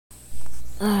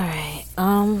Alright,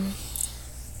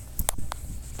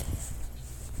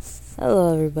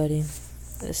 hello everybody.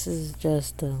 This is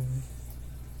just, a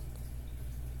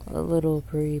little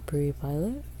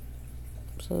pre-pilot.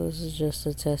 So this is just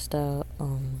to test out,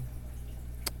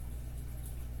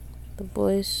 the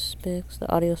voice specs, the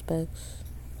audio specs,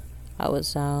 how it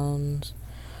sounds.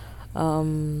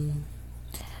 Might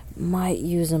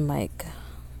use a mic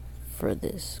for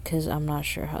this, because I'm not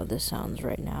sure how this sounds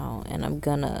right now, and I'm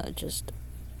gonna just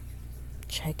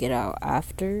check it out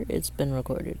after it's been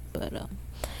recorded, but,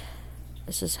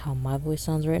 this is how my voice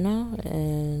sounds right now,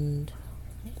 and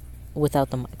without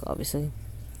the mic, obviously.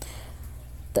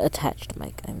 The attached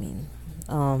mic, I mean.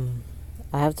 I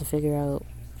have to figure out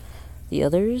the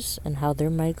others and how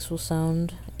their mics will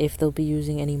sound, if they'll be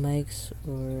using any mics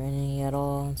or any at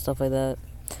all, and stuff like that.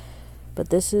 But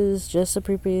this is just a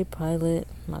Preprepilot.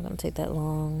 Not gonna take that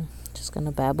long. Just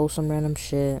gonna babble some random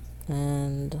shit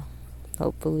and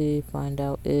hopefully find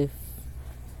out if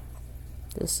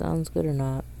this sounds good or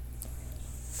not.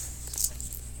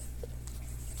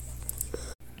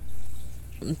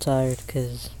 I'm tired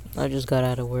because I just got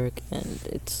out of work and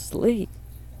it's late.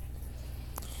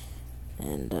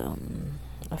 And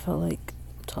I felt like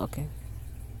talking,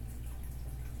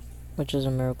 which is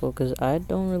a miracle because I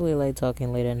don't really like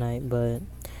talking late at night, but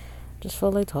just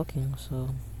felt like talking. So,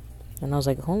 and I was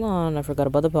like, hold on, I forgot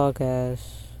about the podcast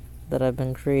that I've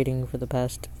been creating for the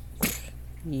past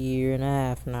year and a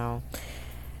half now.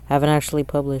 Haven't actually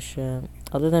published yet,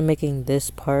 other than making this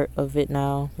part of it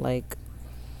now, like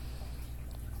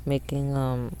making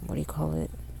what do you call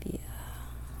it,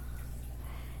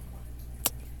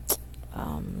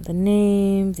 the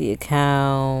name, the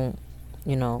account,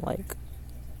 like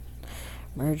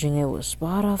merging it with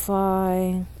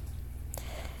Spotify.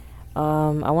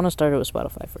 I want to start it with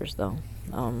Spotify first though,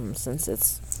 since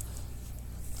it's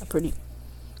a pretty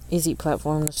easy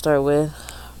platform to start with,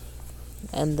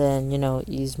 and then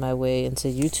ease my way into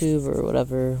YouTube or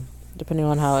whatever, depending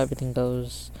on how everything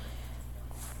goes,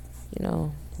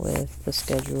 with the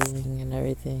scheduling and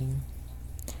everything.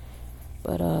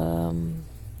 But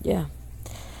yeah,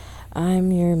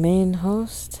 I'm your main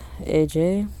host,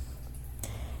 AJ,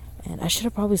 and I should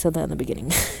have probably said that in the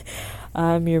beginning.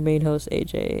 I'm your main host,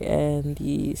 AJ, and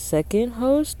the second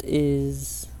host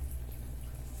is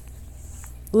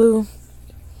Lou.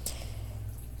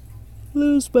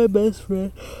 Lou's my best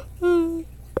friend.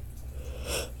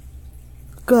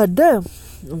 God damn,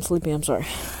 I'm sleepy, I'm sorry.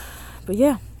 But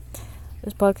yeah,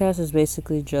 this podcast is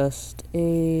basically just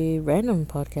a random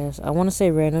podcast. I want to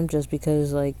say random just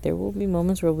because, there will be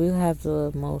moments where we'll have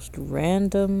the most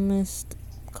randomest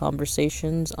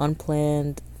conversations,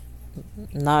 unplanned,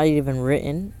 not even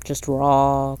written, just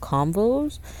raw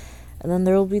convos. And then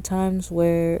there will be times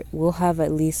where we'll have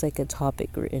at least, a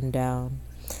topic written down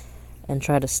and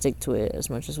try to stick to it as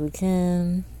much as we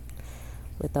can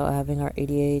without having our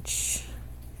ADHD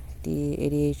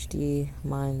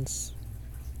minds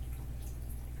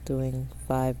doing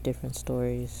 5 different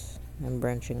stories and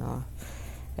branching off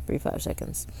every 5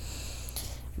 seconds.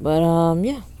 But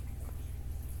yeah,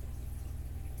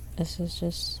 this is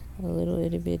just a little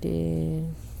itty bitty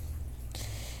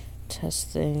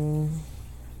testing.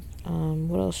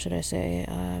 What else should I say?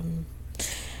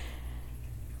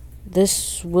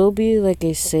 This will be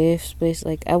a safe space.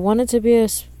 I want it to be a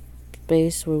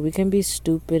space where we can be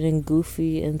stupid and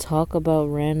goofy and talk about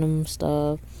random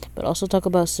stuff, but also talk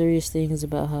about serious things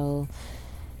about how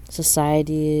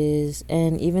society is,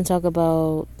 and even talk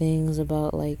about things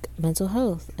about mental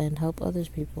health and help others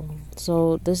people.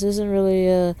 So this isn't really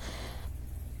a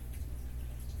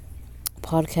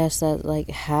podcast that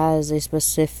has a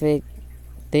specific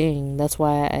thing. That's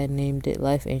why I named it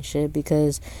Life Ain't Shit,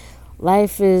 because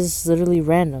life is literally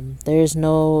random. There's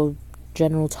no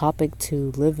general topic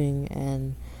to living,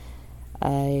 and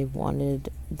I wanted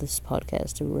this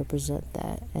podcast to represent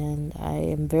that, and I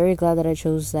am very glad that I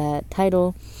chose that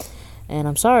title. And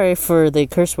I'm sorry for the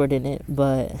curse word in it,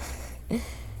 but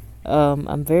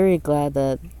I'm very glad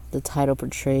that the title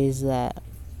portrays that,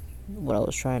 what I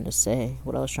was trying to say,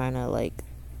 what I was trying to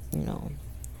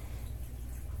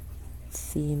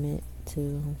theme it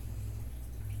to,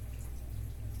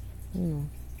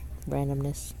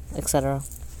 randomness, etc.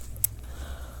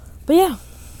 But yeah,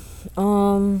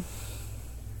 I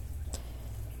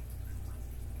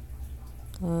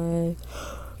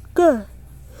God.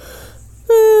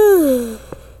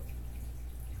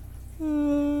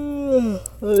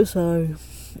 I'm sorry.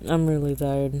 I'm really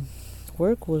tired.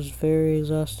 Work was very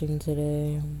exhausting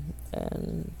today,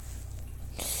 and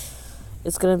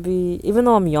it's gonna be, even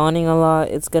though I'm yawning a lot,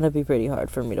 it's gonna be pretty hard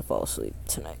for me to fall asleep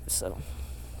tonight. So,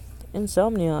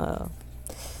 insomnia.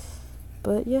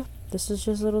 But yeah, this is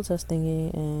just a little test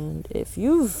thingy, and if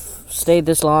you've stayed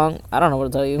this long, I don't know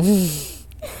what to tell you.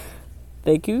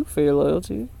 Thank you for your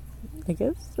loyalty, I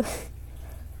guess.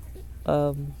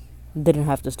 Didn't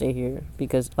have to stay here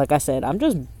because, like I said, I'm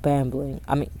just bambling.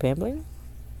 I mean, bambling?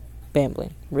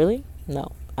 Bambling. Really?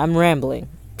 No. I'm rambling.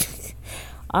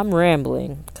 I'm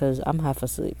rambling because I'm half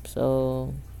asleep.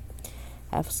 So,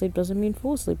 half asleep doesn't mean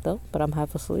full asleep, though, but I'm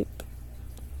half asleep.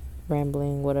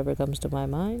 Rambling whatever comes to my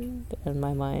mind, and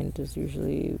my mind is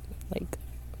usually like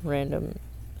random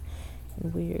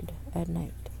and weird at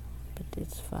night, but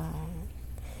it's fine.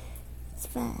 It's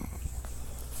fine.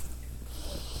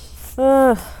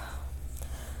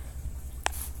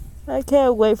 I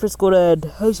can't wait for school to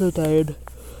end. I'm so tired.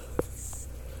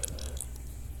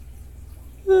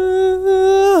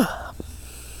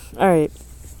 Alright.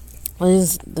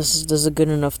 This is a good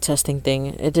enough testing thing.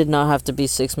 It did not have to be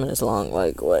 6 minutes long.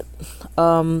 Like, what?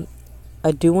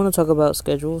 I do want to talk about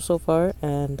schedule so far,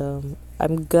 and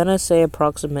I'm gonna say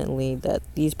approximately that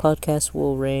these podcasts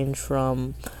will range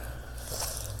from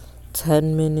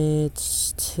 10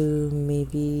 minutes to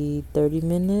maybe 30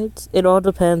 minutes. It all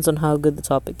depends on how good the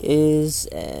topic is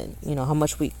and, how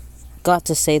much we got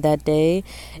to say that day.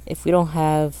 If we don't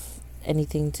have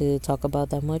anything to talk about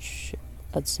that much,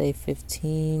 I'd say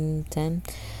 15, 10.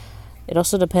 It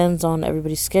also depends on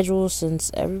everybody's schedule, since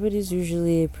everybody's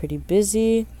usually pretty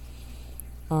busy.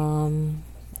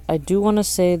 I do want to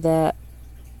say that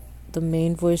the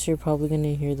main voice you're probably going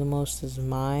to hear the most is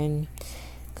mine,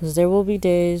 because there will be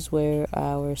days where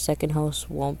our second host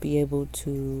won't be able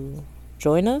to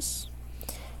join us,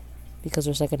 because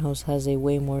our second host has a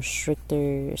way more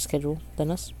stricter schedule than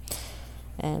us,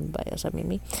 and by us I mean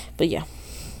me. But yeah,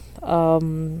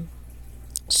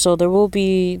 so there will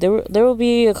be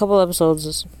a couple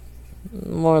episodes,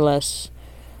 more or less,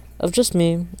 of just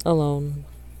me alone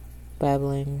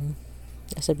babbling.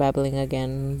 I said babbling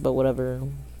again, but whatever,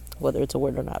 whether it's a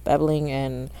word or not, babbling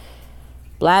and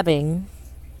blabbing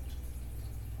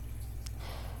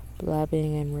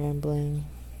and rambling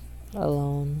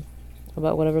alone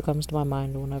about whatever comes to my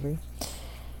mind whenever.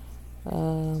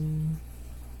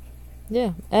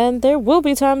 Yeah, and there will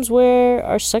be times where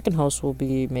our second host will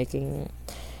be making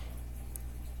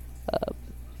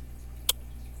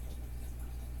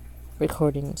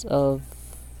recordings of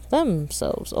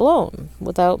themselves alone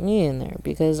without me in there,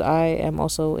 because I am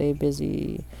also a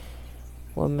busy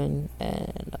woman,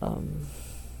 and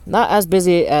not as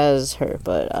busy as her,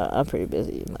 but I'm pretty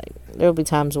busy. Like, there'll be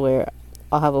times where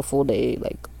I'll have a full day,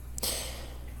 like,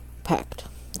 packed,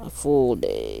 a full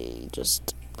day,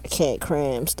 just I can't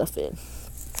cram stuff in.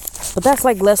 But that's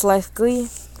like less likely,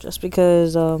 just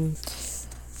because I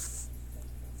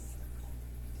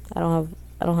don't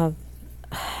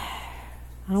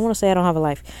want to say I don't have a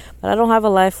life, but I don't have a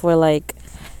life where, like,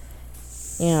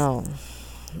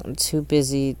 I'm too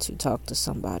busy to talk to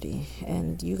somebody,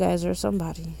 and you guys are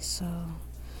somebody, so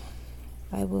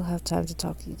I will have time to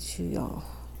talk to y'all.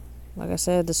 Like I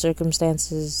said, the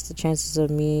circumstances, the chances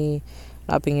of me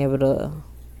not being able to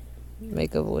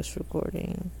make a voice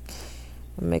recording,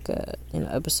 make a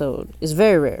episode is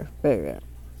very rare,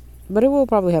 but it will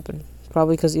probably happen.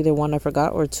 Probably because either one, I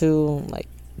forgot, or two, like,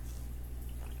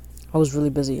 I was really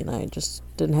busy and I just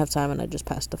didn't have time and I just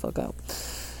passed the fuck out.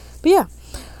 But yeah,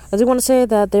 I do want to say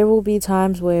that there will be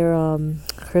times where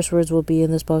curse words will be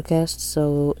in this podcast.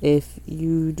 So if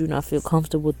you do not feel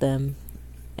comfortable with them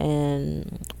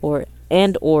or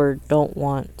don't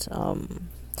want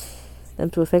them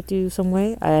to affect you some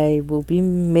way, I will be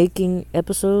making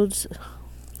episodes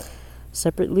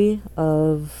separately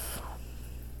of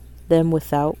them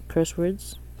without curse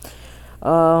words.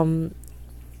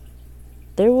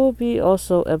 There will be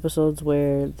also episodes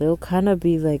where they'll kind of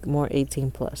be like more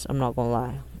 18 plus. I'm not gonna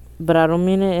lie, but I don't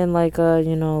mean it in like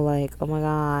like, oh my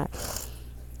god,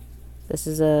 this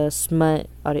is a smut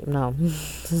audio. No,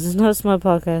 this is not a smut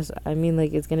podcast. I mean,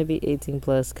 like, it's gonna be 18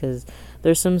 plus, because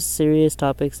there's some serious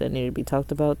topics that need to be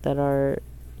talked about that are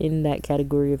in that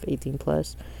category of 18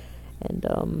 plus, and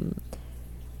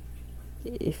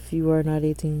if you are not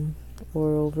 18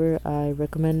 or over, I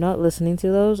recommend not listening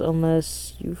to those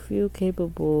unless you feel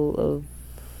capable of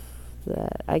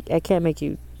that. I can't make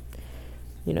you,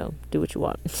 do what you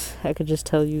want. I could just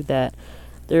tell you that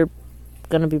they're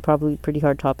gonna be probably pretty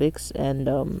hard topics, and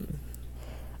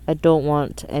I don't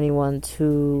want anyone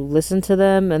to listen to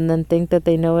them and then think that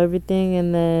they know everything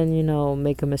and then,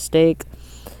 make a mistake.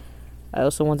 I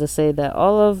also want to say that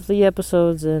all of the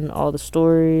episodes and all the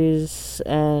stories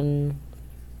and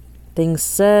things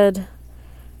said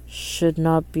should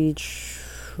not be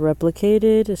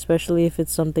replicated, especially if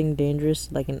it's something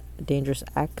dangerous, like a dangerous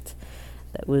act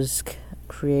that was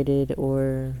created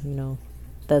or,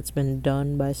 that's been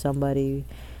done by somebody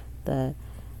that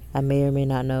I may or may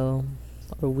not know,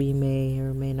 or we may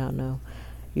or may not know.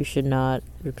 You should not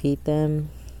repeat them.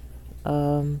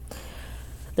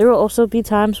 There will also be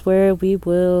times where we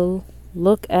will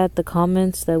look at the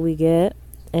comments that we get,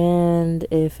 and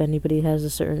if anybody has a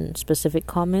certain specific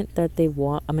topic that they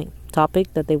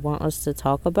want us to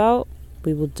talk about,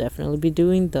 we will definitely be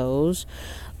doing those.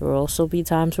 There will also be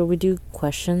times where we do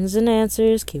questions and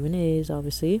answers, Q&As,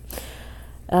 obviously.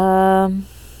 And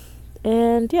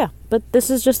yeah, but this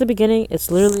is just the beginning.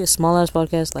 It's literally a small ass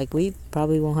podcast. Like, we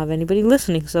probably won't have anybody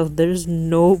listening, so there's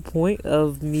no point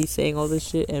of me saying all this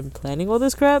shit and planning all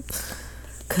this crap,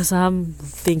 because I'm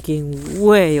thinking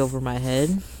way over my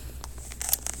head.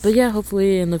 But yeah,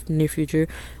 hopefully in the near future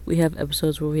we have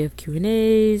episodes where we have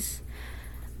Q&As.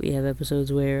 We have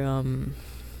episodes where I'm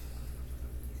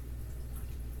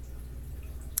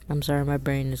sorry, my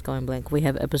brain is going blank. We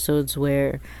have episodes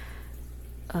where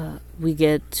we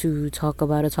get to talk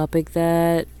about a topic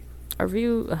that our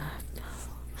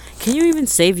can you even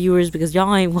say viewers, because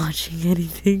y'all ain't watching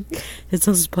anything? It's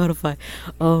on Spotify.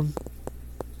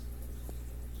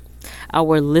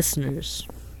 Our listeners,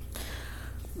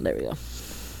 there we go.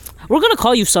 We're gonna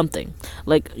call you something.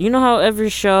 Like, you know how every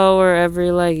show or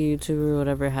every like YouTuber or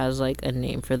whatever has like a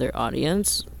name for their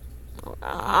audience?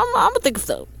 I'm gonna think of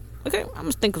that. Okay, I'm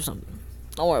gonna think of something.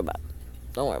 Don't worry about it.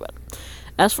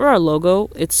 As for our logo,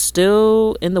 it's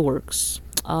still in the works.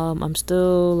 I'm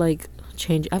still like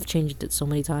I've changed it so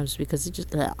many times because it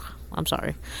just I'm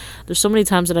sorry. There's so many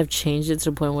times that I've changed it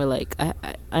to the point where like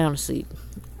I honestly,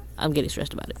 I'm getting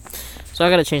stressed about it. So I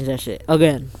gotta change that shit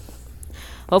again.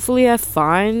 Hopefully I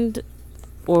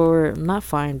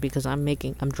because I'm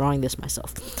drawing this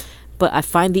myself. But I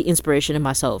find the inspiration in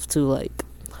myself to like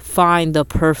find the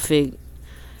perfect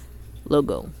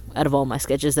logo out of all my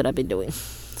sketches that I've been doing.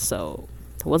 So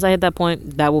once I hit that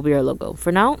point, that will be our logo.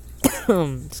 For now,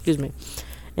 excuse me,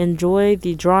 enjoy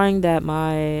the drawing that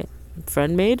my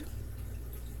friend made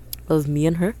of me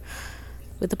and her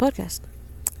with the podcast.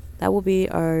 That will be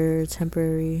our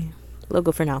temporary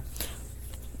logo for now,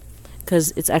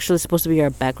 because it's actually supposed to be our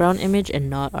background image and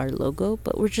not our logo,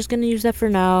 but we're just going to use that for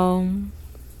now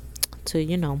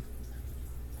to,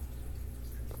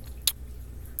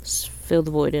 fill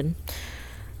the void in.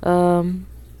 But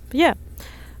yeah.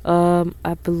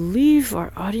 I believe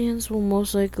our audience will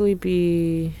most likely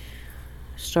be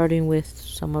starting with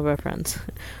some of our friends.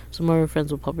 Some of our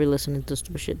friends will probably listen to the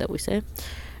stupid shit that we say.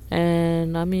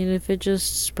 And, I mean, if it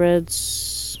just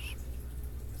spreads,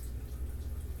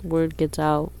 word gets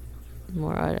out,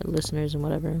 more listeners and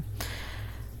whatever,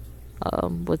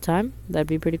 with time, that'd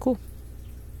be pretty cool.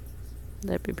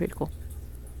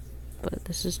 But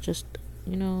this is just,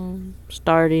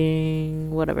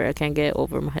 starting, whatever. I can't get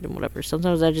over my head and whatever.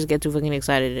 Sometimes I just get too fucking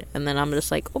excited, and then I'm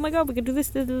just like, oh my god, we can do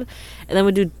this, and then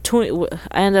we do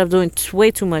I end up doing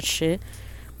way too much shit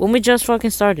when we just fucking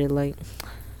started. Like,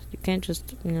 you can't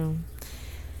just,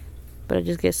 but I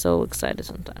just get so excited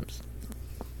sometimes,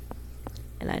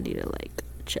 and I need to like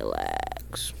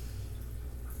chillax.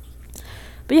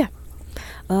 But yeah,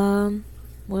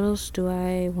 what else do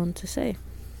I want to say?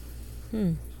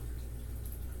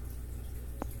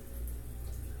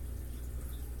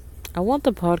 I want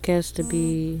the podcast to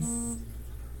be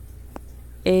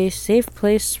a safe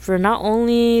place for not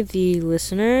only the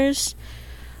listeners,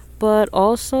 but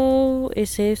also a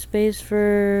safe space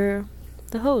for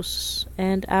the hosts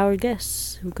and our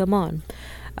guests who come on.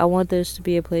 I want this to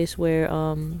be a place where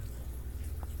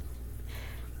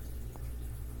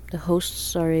the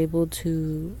hosts are able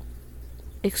to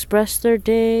express their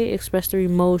day, express their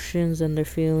emotions and their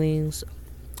feelings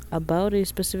about a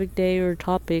specific day or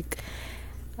topic.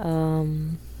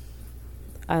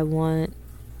 I want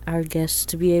our guests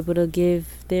to be able to give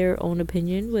their own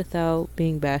opinion without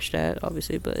being bashed at,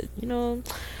 obviously, but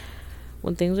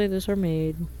when things like this are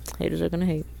made, haters are gonna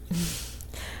hate.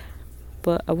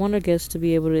 But I want our guests to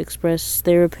be able to express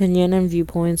their opinion and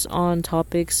viewpoints on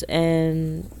topics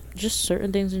and just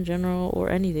certain things in general, or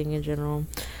anything in general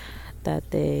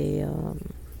that they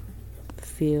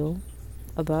feel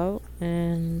about.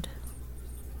 And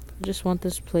I just want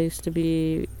this place to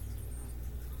be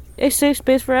a safe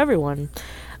space for everyone.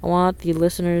 I want the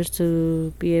listeners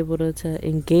to be able to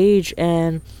engage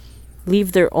and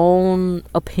leave their own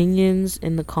opinions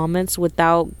in the comments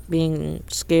without being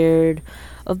scared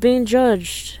of being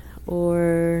judged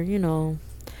or,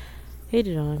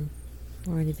 hated on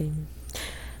or anything.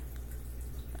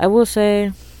 I will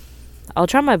say I'll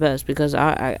try my best, because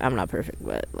I'm not perfect,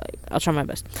 but I'll try my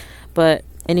best. But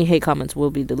any hate comments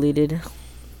will be deleted.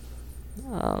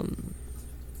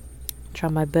 try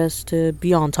my best to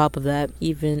be on top of that,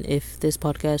 even if this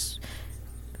podcast,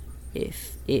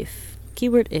 if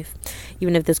keyword if,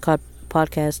 even if this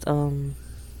podcast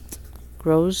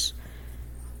grows,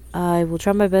 I will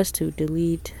try my best to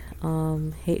delete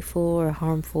hateful or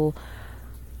harmful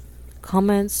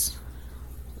comments,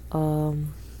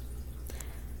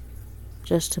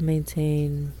 just to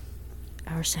maintain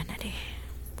our sanity.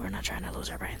 We're not trying to lose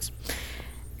our brains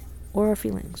or our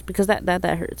feelings, because that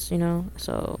hurts,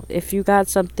 So if you got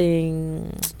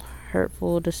something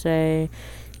hurtful to say,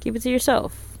 keep it to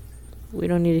yourself. We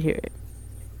don't need to hear it.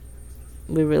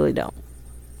 We really don't.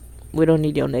 We don't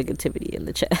need your negativity in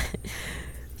the chat.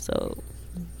 So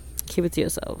keep it to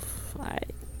yourself.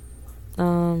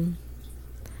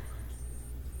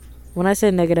 When I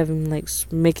say negative, I'm like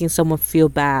making someone feel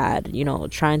bad,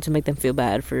 trying to make them feel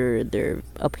bad for their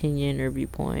opinion or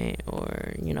viewpoint,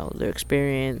 or their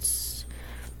experience,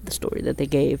 the story that they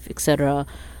gave, etc.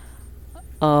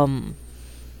 You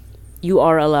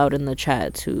are allowed in the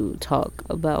chat to talk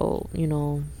about,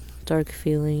 dark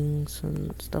feelings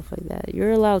and stuff like that.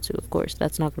 You're allowed to, of course.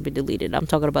 That's not going to be deleted. I'm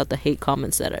talking about the hate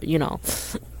comments that are,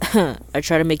 I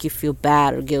try to make you feel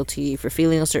bad or guilty for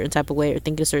feeling a certain type of way or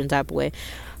thinking a certain type of way.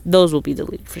 Those will be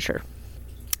deleted for sure.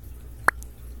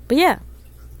 But yeah,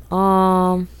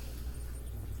 I'm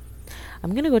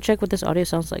gonna go check what this audio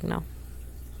sounds like now.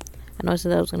 I know I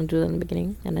said that I was gonna do that in the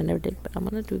beginning, and I never did, but I'm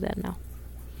gonna do that now.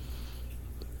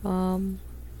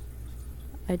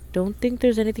 I don't think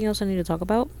there's anything else I need to talk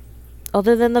about,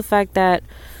 other than the fact that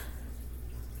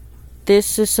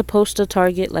this is supposed to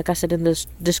target, like I said in this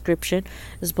description,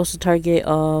 is supposed to target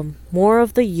more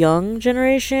of the young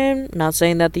generation. Not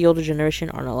saying that the older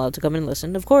generation aren't allowed to come and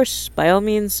listen. Of course, by all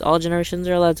means, all generations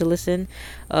are allowed to listen.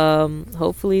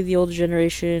 Hopefully the older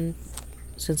generation,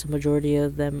 since a majority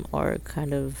of them are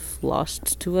kind of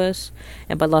lost to us,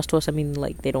 and by lost to us I mean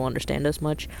like they don't understand us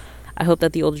much, I hope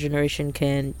that the older generation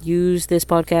can use this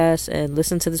podcast and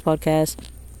listen to this podcast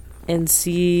and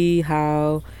see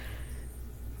how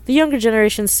the younger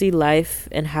generations see life,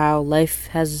 and how life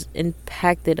has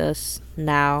impacted us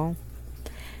now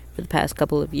for the past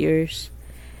couple of years,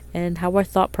 and how our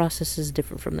thought process is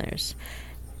different from theirs,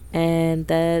 and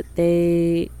that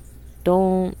they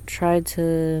don't try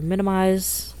to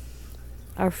minimize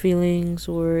our feelings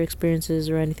or experiences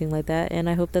or anything like that. And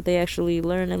I hope that they actually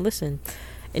learn and listen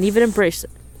and even embrace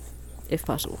it if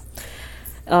possible.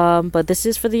 But this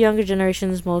is for the younger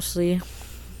generations mostly,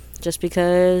 just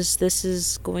because this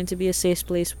is going to be a safe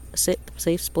space.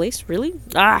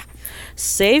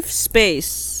 Safe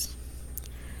space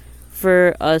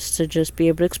for us to just be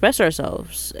able to express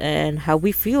ourselves and how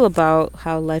we feel about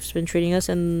how life's been treating us,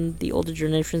 and the older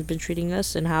generation's been treating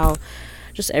us, and how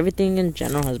just everything in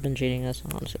general has been treating us,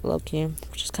 honestly, low-key,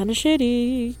 which is kind of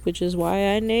shitty, which is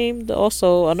why I named,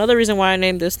 also another reason why I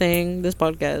named this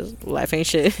podcast, Life Ain't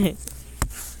Shit.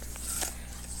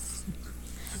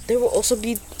 There will also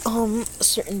be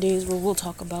certain days where we'll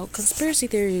talk about conspiracy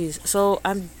theories. So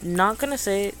I'm not gonna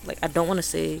say, like, I don't want to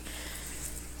say,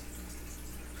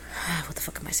 what the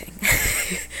fuck am I saying?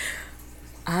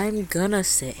 I'm gonna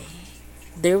say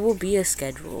there will be a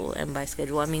schedule, and by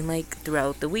schedule I mean like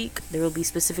throughout the week there will be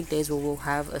specific days where we'll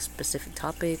have a specific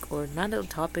topic, or not a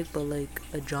topic but like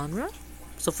a genre.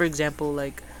 So for example,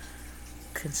 like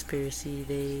conspiracy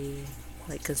day,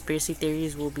 like conspiracy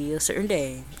theories will be a certain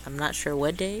day. I'm not sure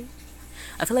what day.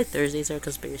 I feel like Thursdays are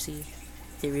conspiracy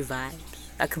theory vibes.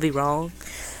 I could be wrong.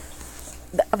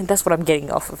 I mean, that's what I'm getting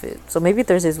off of it. So maybe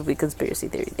Thursdays will be conspiracy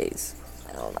theory days.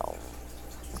 I don't know.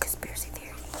 Conspiracy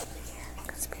theory. Yeah,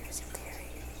 conspiracy theory.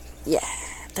 Yeah,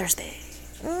 Thursday.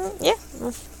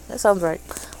 That sounds right.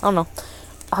 I don't know.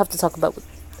 I'll have to talk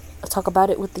about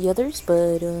it with the others,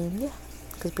 but yeah.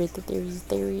 Conspiracy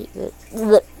theory.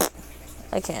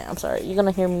 I can't. I'm sorry. You're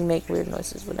gonna hear me make weird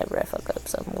noises whenever I fuck up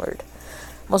some word.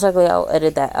 Most likely, I'll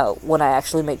edit that out when I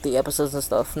actually make the episodes and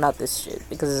stuff. Not this shit,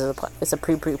 because it's a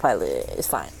pre-pilot. It's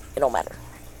fine. It don't matter.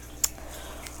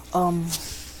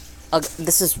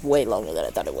 This is way longer than I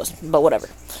thought it was, but whatever.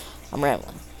 I'm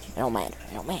rambling. It don't matter.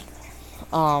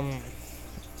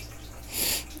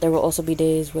 There will also be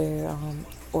days where,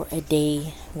 or a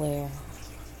day where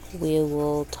we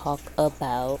will talk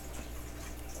about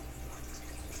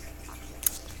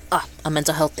a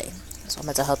mental health day. So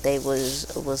mental health day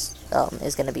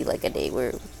is gonna be like a day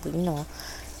where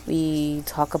we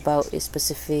talk about a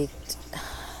specific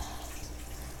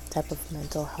type of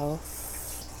mental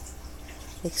health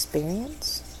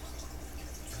experience.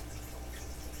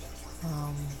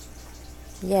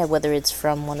 Whether it's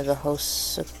from one of the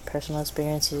hosts' personal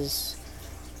experiences,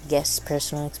 guests'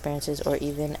 personal experiences, or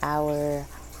even our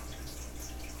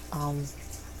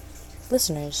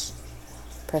listeners'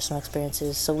 personal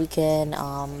experiences so we can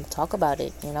talk about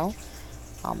it,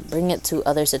 bring it to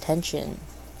others' attention,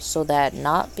 so that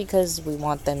not because we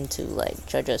want them to like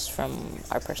judge us from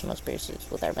our personal experiences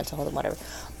with our mental health and whatever,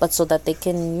 but so that they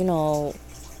can,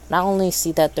 not only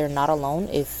see that they're not alone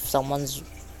if someone's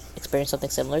experienced something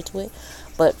similar to it,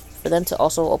 but for them to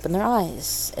also open their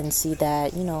eyes and see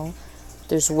that,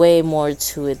 there's way more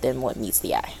to it than what meets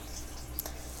the eye.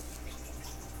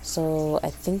 So I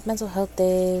think Mental Health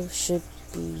Day should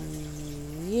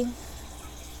be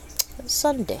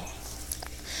Sunday.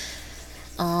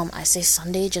 I say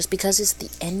Sunday just because it's the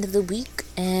end of the week,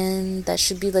 and that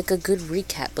should be like a good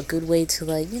recap, a good way to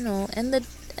like, end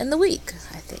the week,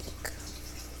 I think.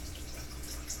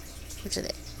 What you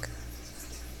think?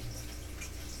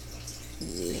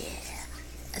 Yeah,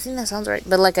 I think that sounds right.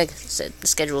 But like I said, the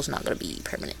schedule's not gonna be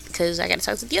permanent because I gotta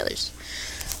talk to the others.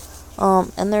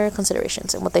 And their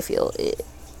considerations and what they feel. It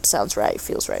sounds right,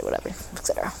 feels right, whatever,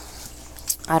 etc.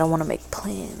 I don't want to make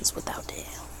plans without them.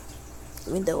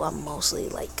 Even though I'm mostly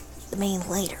like the main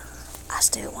leader, I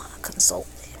still want to consult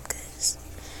them because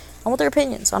I want their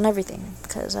opinions on everything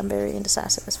because I'm very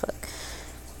indecisive as fuck.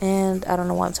 And I don't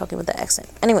know why I'm talking with that accent.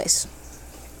 Anyways,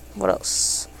 what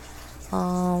else?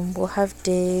 We'll have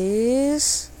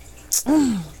days.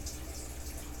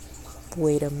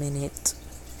 Wait a minute.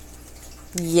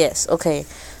 Yes, okay.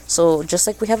 So just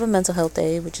like we have a mental health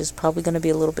day, which is probably going to be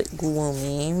a little bit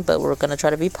gloomy, but we're going to try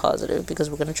to be positive because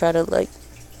we're going to try to like,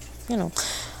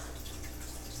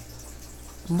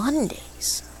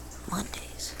 Mondays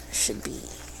should be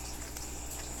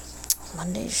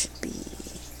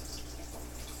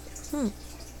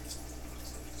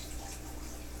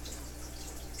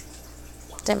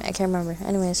damn it, I can't remember.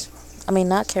 Anyways,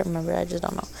 can't remember, I just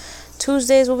don't know.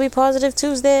 Tuesdays will be Positive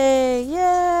Tuesday.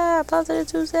 Yeah, Positive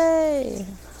Tuesday.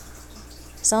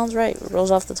 Sounds right. It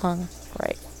rolls off the tongue.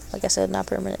 Right. Like I said, not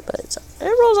permanent, but it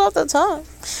rolls off the tongue.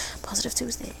 Positive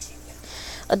Tuesday.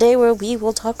 A day where we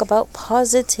will talk about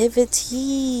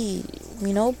positivity.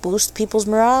 Boost people's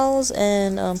morals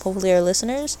and hopefully our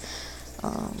listeners.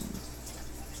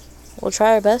 We'll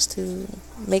try our best to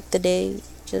make the day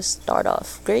just start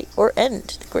off great or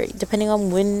end great, depending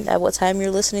on at what time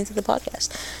you're listening to the podcast.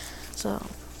 So,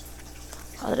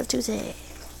 Positive Tuesday.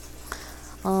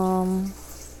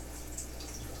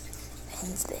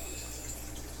 Wednesday.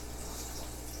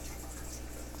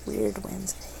 Weird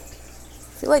Wednesday.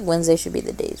 I feel like Wednesday should be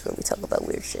the days where we talk about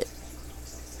weird shit.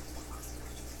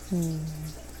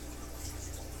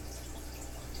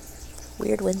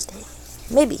 Weird Wednesday.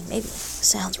 Maybe.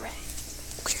 Sounds right.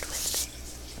 Weird Wednesday.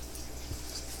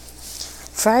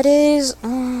 Fridays.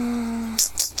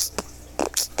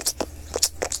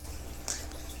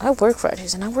 I work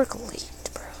Fridays and I work late,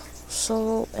 bro.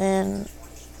 So, and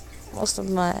most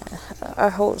of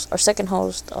our second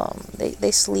host, they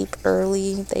sleep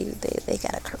early. They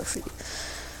got a curfew,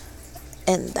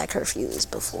 and that curfew is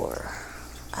before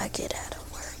I get out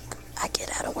of work. I get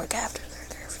out of work after their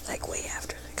curfew, like way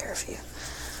after the curfew.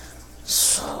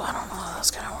 So I don't know how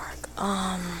that's gonna work.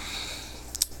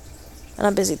 And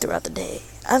I'm busy throughout the day.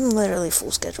 I'm literally full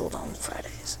scheduled on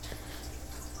Fridays,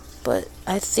 but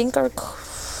I think our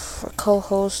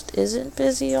co-host isn't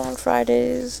busy on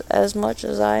Fridays as much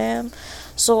as I am,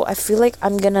 so I feel like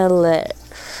I'm gonna let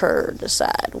her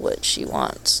decide what she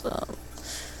wants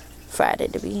Friday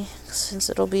to be, since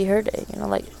it'll be her day.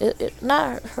 Like it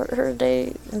not her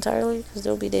day entirely, because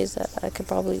there'll be days that I could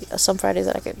probably some Fridays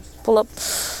that I could pull up,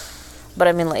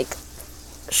 but like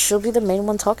she'll be the main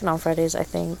one talking on Fridays, I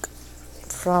think,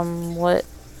 from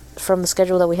the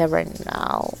schedule that we have right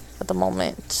now at the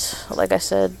moment. Like I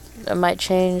said, it might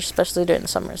change, especially during the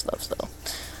summer stuff, though.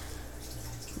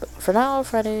 But for now,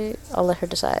 Friday, I'll let her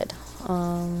decide.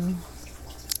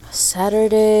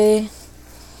 Saturday.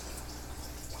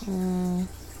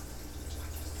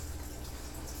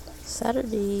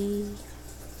 Saturday.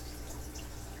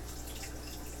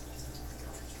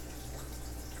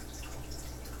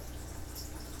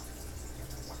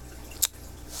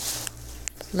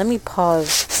 Let me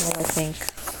pause while I think.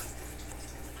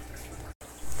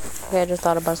 Okay, I just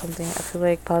thought about something. I feel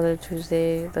like Positive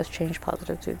Tuesday, let's change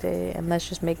Positive Tuesday, and let's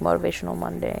just make Motivational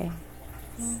Monday.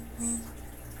 I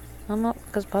don't know,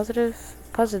 because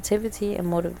positivity and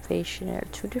motivation are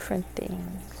two different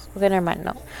things. Okay, never mind,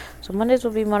 no. So Mondays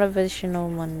will be Motivational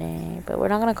Monday, but we're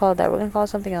not going to call it that. We're going to call it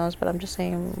something else, but I'm just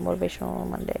saying Motivational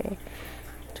Monday.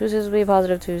 Tuesdays will be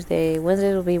Positive Tuesday.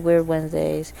 Wednesdays will be Weird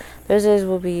Wednesdays. Thursdays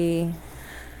will be...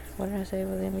 What did I say?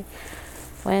 What was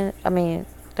it gonna be?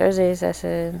 Thursdays I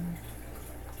said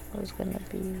was gonna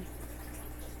be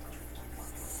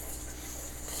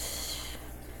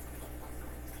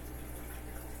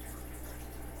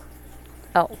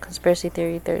Conspiracy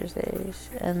Theory Thursdays.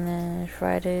 And then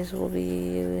Fridays will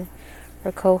be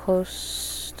our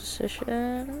co-host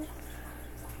session.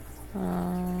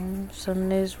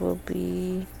 Sundays will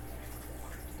be...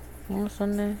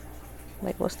 Sunday?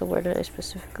 Like, what's the word that I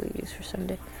specifically use for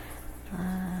Sunday?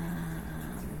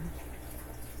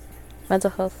 Mental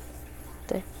health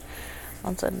day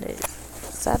on Sundays.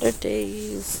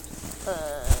 Saturdays,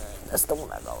 that's the one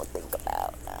I gotta think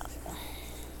about now.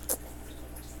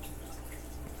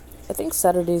 I think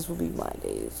Saturdays will be my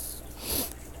days.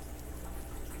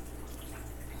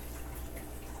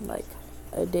 Like,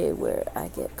 a day where I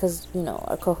get, because,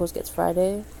 our co-host gets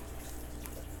Friday.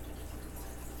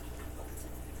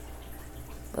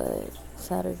 But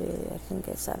Saturday, I can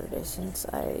get Saturday since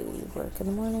I work in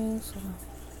the morning, so.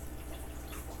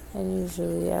 And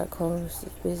usually our co-host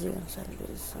is busy on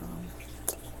Saturdays, so.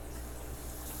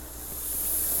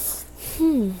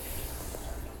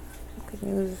 I could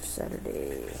use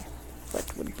Saturday.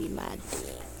 What would be my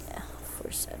day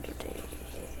for Saturday?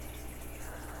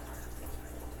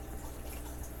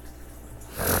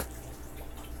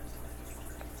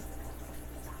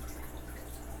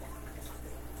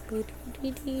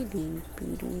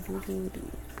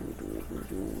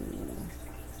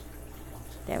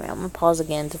 Damn it, I'm gonna pause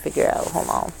again to figure out. Hold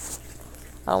on.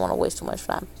 I don't want to waste too much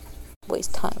time.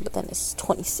 But then it's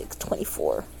 26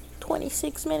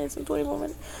 minutes and 24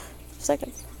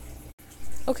 seconds.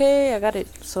 Okay, I got it.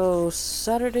 So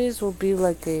Saturdays will be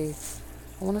like I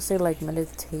want to say like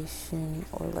meditation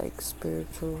or like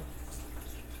spiritual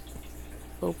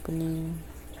opening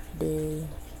day.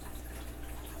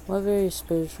 I'm a very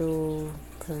spiritual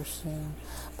person,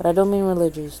 but I don't mean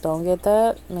religious. Don't get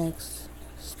that mixed.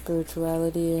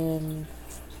 Spirituality and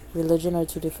religion are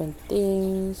two different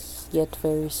things, yet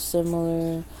very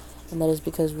similar. And that is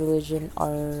because religion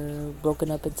are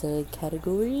broken up into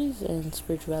categories, and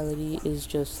spirituality is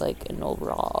just like an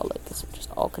overall, like it's just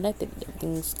all connected.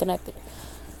 Everything's connected.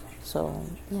 So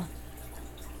yeah.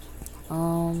 I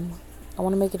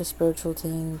want to make it a spiritual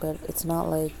thing, but it's not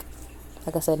like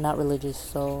I said, not religious.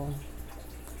 So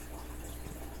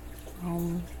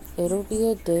it'll be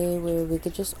a day where we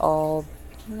could just all,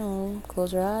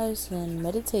 close our eyes and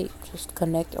meditate, just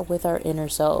connect with our inner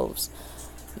selves.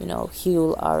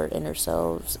 Heal our inner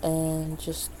selves and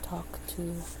just talk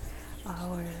to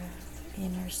our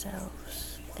inner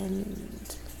selves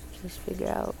and just figure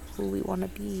out who we want to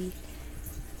be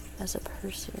as a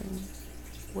person.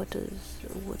 What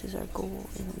is our goal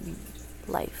in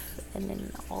life and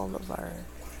in all of our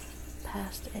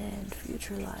past and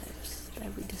future lives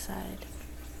that we decide,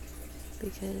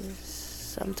 because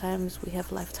sometimes we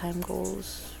have lifetime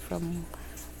goals from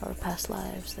our past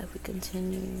lives that we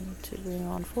continue to bring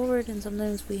on forward, and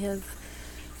sometimes we have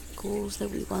goals that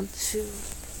we want to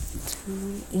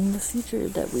in the future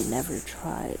that we never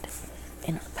tried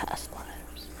in our past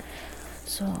lives.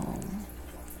 So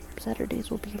Saturdays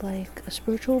will be like a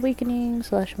spiritual awakening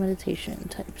 / meditation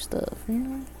type stuff,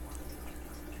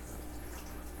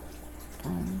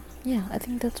 Yeah, I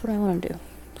think that's what I want to do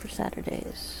for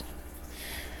Saturdays.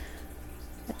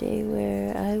 A day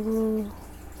where I will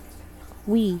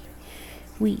by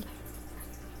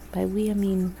we I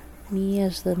mean me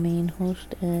as the main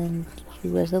host and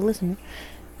you as the listener.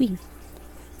 We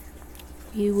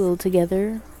will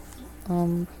together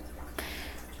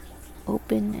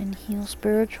open and heal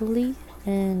spiritually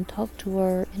and talk to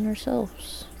our inner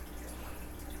selves,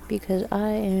 because I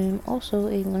am also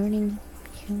a learning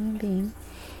human being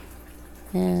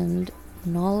and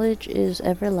knowledge is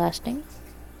everlasting,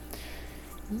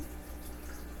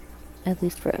 at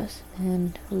least for us,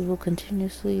 and we will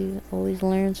continuously always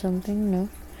learn something new.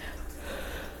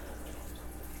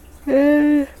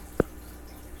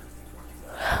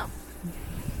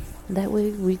 That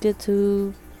way we get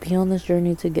to be on this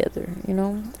journey together,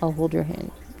 I'll hold your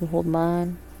hand, you hold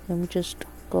mine, and we just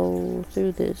go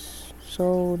through this,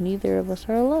 so neither of us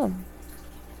are alone.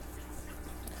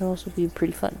 It'll also be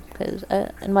pretty fun, because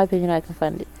in my opinion, I can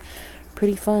find it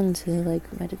pretty fun to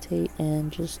like meditate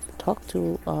and just talk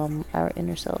to our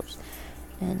inner selves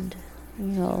and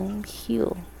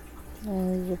heal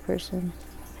as a person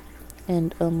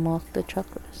and unlock the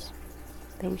chakras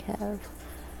that we have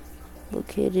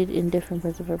located in different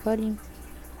parts of our body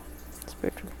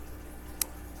spiritually.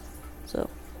 So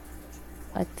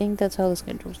I think that's how the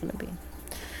schedule is going to be.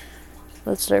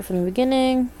 Let's start from the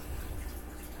beginning.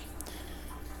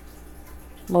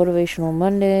 Motivational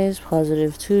Mondays,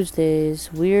 Positive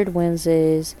Tuesdays, Weird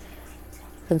Wednesdays,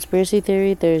 Conspiracy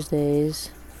Theory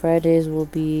Thursdays. Fridays will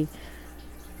be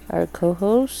our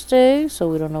co-host day, so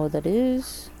we don't know what that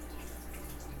is.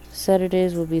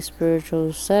 Saturdays will be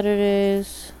Spiritual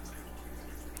Saturdays.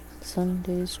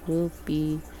 Sundays will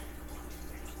be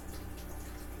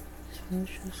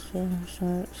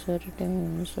Saturday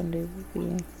and Sunday will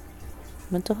be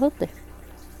mental health day.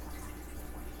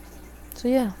 So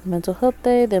yeah, mental health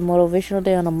day, then motivational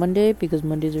day on a Monday because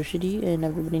Mondays are shitty and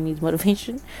everybody needs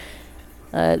motivation.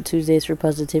 Tuesdays for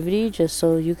positivity, just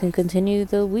so you can continue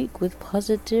the week with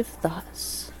positive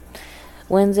thoughts.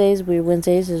 Wednesdays, Weird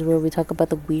Wednesdays, is where we talk about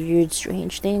the weird,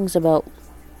 strange things about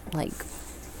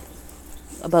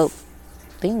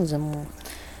things and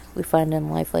we find in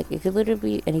life. Like, it could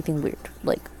literally be anything weird.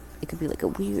 Like, it could be like a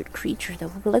weird creature that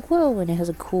we'll be like, whoa, and it has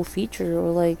a cool feature,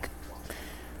 or like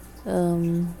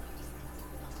a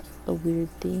weird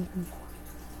thing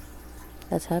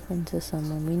that's happened to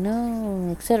someone we know,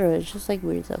 etc. It's just like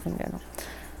weird stuff in general.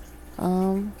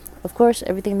 Of course,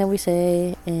 everything that we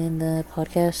say in the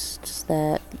podcasts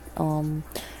that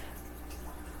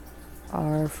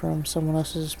are from someone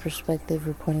else's perspective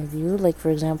or point of view. Like,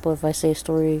 for example, if I say a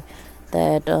story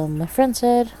that my friend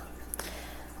said,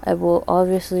 I will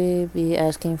obviously be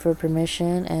asking for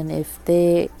permission, and if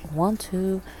they want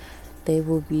to, they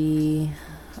will be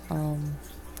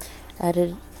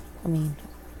added.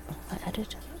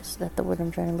 Added? Is that the word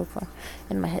I'm trying to look for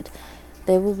in my head?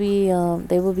 They will be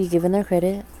given their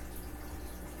credit.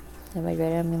 And by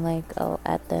credit, I mean, like, I'll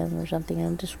add them or something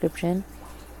in the description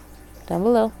down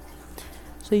below,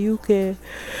 so you can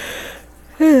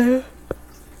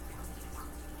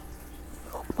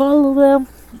follow them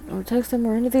or text them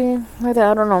or anything like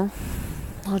that. I don't know.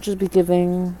 I'll just be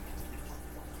giving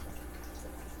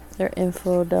their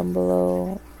info down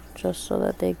below just so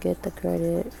that they get the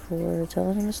credit for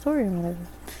telling the story or whatever.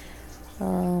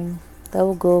 That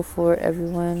will go for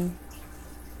everyone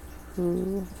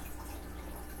who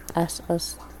asks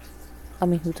us,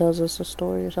 who tells us a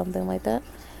story or something like that.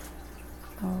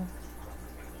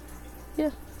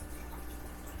 Yeah.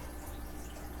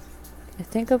 I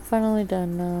think I'm finally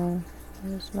done now.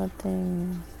 There's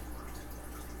nothing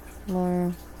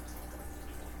more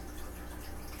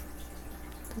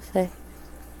to say.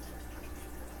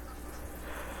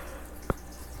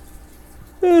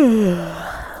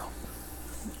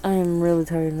 I'm really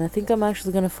tired, and I think I'm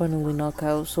actually gonna finally knock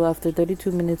out. So after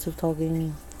 32 minutes of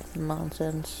talking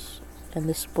nonsense, and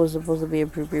this was supposed to be a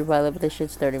pre-pilot, but this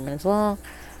shit's 30 minutes long.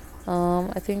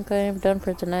 I think I am done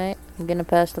for tonight. I'm gonna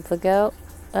pass the fuck out.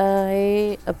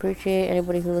 I appreciate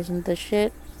anybody who listens to this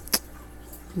shit.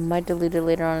 Might delete it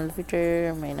later on in the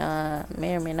future, may not,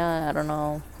 may or may not, I don't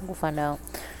know. We'll find out.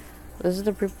 This is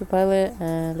the Preprepilot,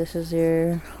 and this is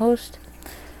your host,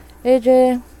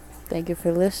 AJ. Thank you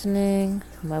for listening.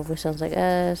 My voice sounds like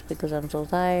ass because I'm so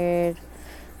tired.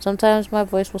 Sometimes my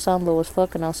voice will sound low as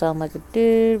fuck and I'll sound like a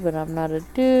dude, but I'm not a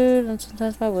dude. And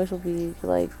sometimes my voice will be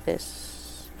like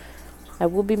this. I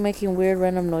will be making weird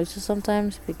random noises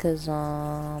sometimes because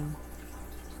I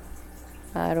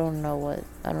don't know what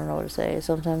to say.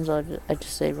 Sometimes I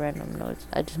just say random noises.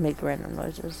 I just make random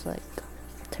noises like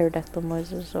pterodactyl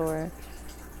noises or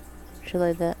shit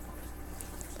like that.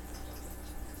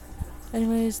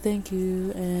 Anyways, thank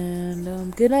you,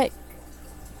 and good night.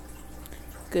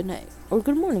 Good night or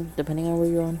good morning, depending on where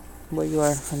you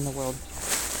are in the world.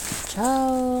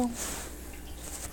 Ciao.